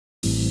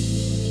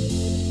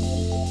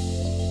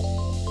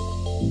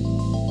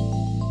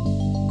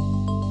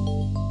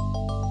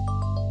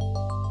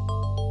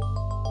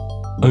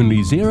Only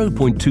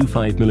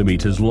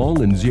 0.25mm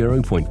long and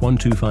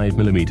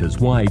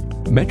 0.125mm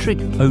wide, metric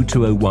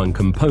 0201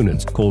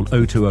 components, called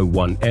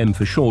 0201M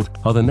for short,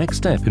 are the next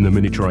step in the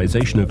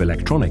miniaturization of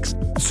electronics.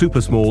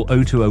 Super small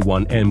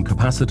 0201M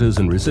capacitors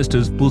and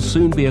resistors will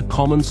soon be a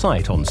common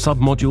sight on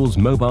submodules,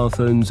 mobile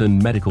phones and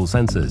medical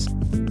sensors.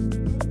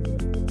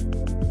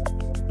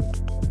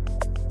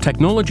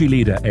 Technology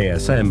leader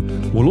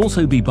ASM will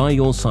also be by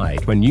your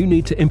side when you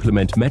need to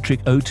implement metric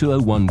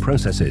 0201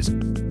 processes.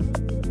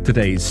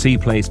 Today's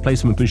SIPLACE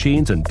placement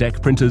machines and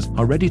DEK printers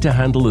are ready to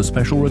handle the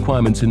special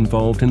requirements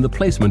involved in the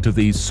placement of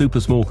these super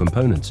small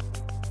components.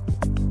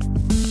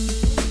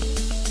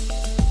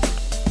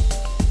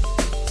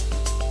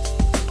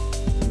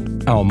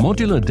 Our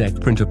modular DEK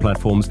printer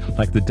platforms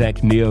like the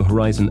DEK Neo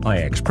Horizon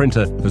iX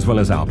printer, as well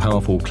as our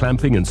powerful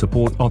clamping and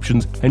support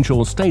options,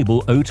 ensure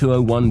stable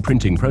 0201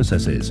 printing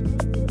processes.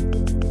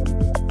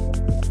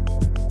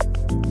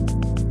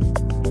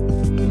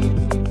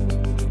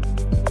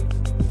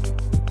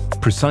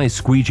 Precise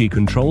squeegee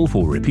control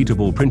for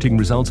repeatable printing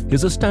results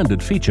is a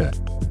standard feature,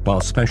 while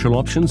special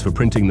options for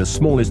printing the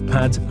smallest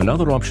pads and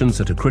other options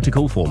that are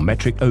critical for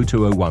metric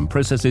 0201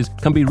 processes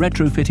can be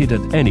retrofitted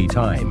at any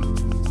time.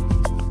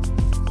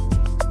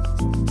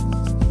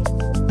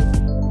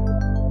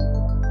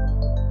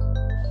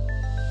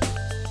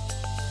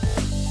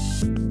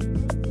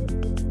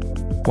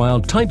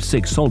 While Type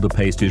 6 solder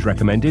paste is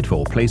recommended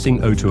for placing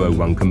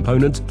 0201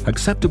 components,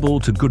 acceptable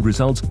to good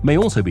results may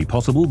also be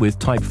possible with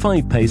Type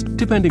 5 paste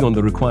depending on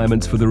the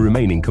requirements for the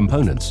remaining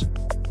components.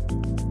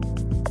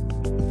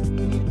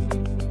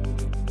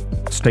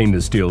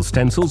 Stainless steel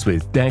stencils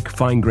with DEK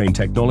fine-grain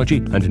technology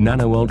and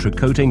nano-ultra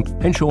coating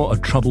ensure a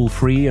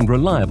trouble-free and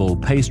reliable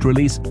paste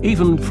release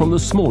even from the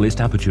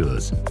smallest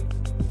apertures.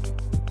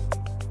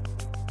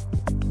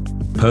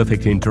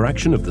 Perfect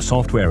interaction of the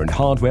software and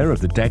hardware of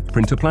the DEK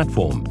printer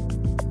platform.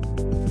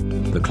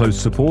 The close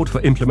support for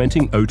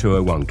implementing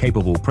 0201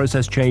 capable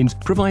process chains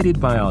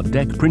provided by our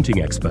DEK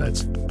printing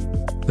experts.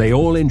 They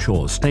all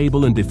ensure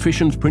stable and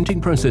efficient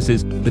printing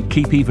processes that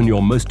keep even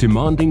your most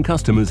demanding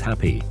customers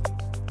happy.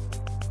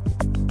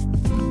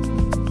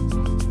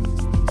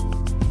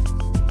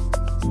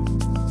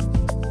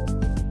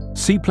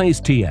 SIPLACE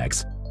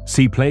TX,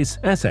 SIPLACE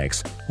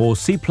SX or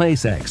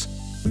SIPLACE X.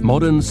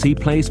 Modern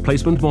SIPLACE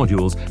placement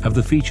modules have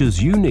the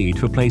features you need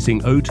for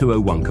placing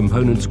 0201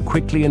 components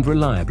quickly and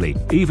reliably,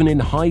 even in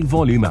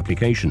high-volume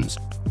applications.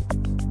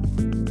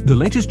 The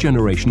latest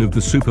generation of the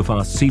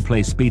superfast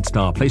SIPLACE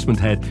Speedstar placement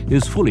head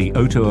is fully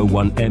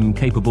 0201M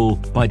capable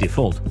by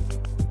default.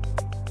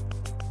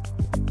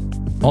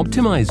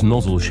 Optimized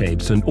nozzle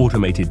shapes and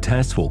automated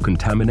tests for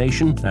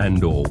contamination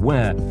and/or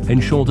wear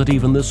ensure that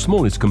even the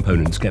smallest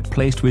components get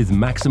placed with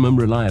maximum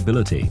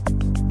reliability.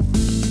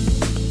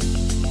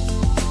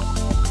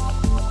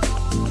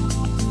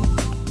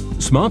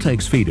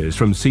 SmartX feeders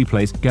from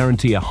SIPLACE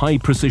guarantee a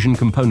high-precision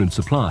component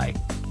supply.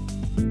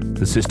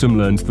 The system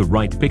learns the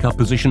right pickup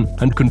position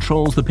and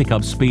controls the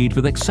pickup speed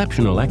with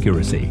exceptional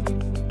accuracy.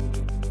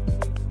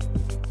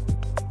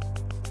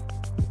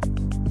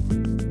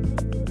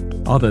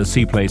 Other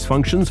SIPLACE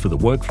functions for the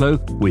workflow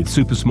with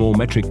super small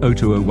metric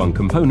 0201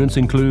 components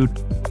include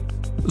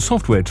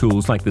software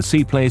tools like the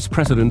SIPLACE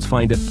Precedence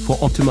Finder for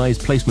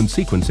optimized placement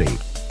sequencing,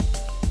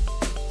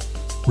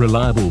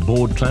 reliable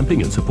board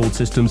clamping and support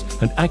systems,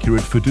 and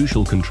accurate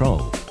fiducial control.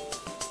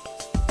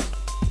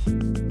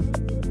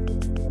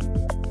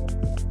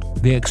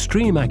 The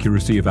extreme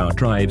accuracy of our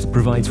drives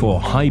provides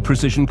for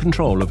high-precision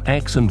control of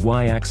X and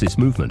Y axis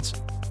movements.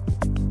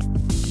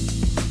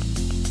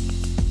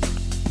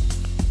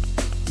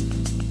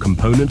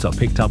 Components are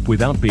picked up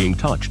without being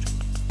touched.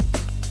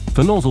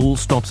 The nozzle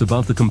stops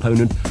above the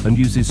component and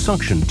uses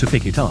suction to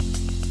pick it up.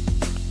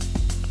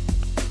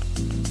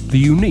 The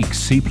unique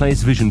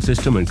SIPLACE vision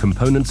system and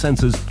component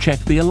sensors check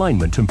the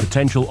alignment and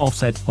potential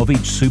offset of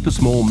each super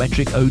small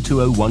metric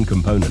 0201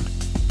 component.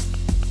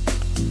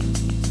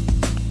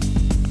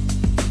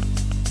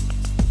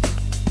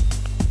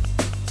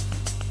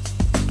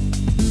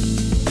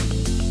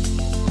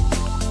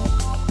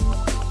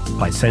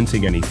 By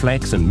sensing any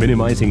flex and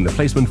minimizing the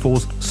placement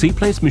force,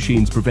 SIPLACE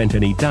machines prevent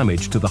any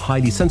damage to the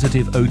highly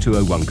sensitive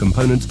 0201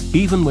 components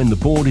even when the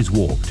board is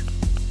warped.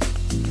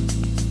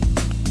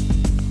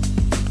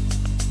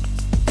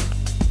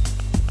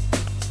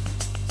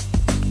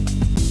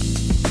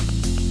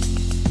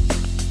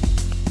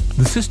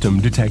 The system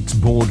detects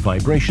board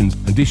vibrations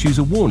and issues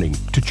a warning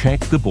to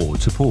check the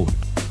board support.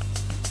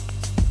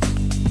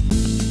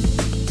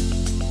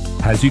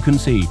 As you can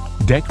see,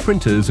 DEK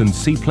printers and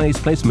SIPLACE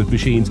placement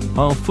machines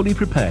are fully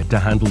prepared to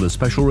handle the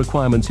special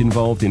requirements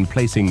involved in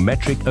placing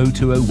metric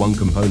 0201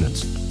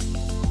 components.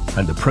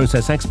 And the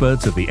process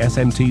experts of the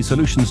SMT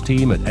Solutions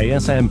team at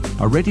ASM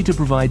are ready to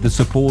provide the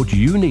support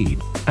you need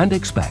and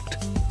expect.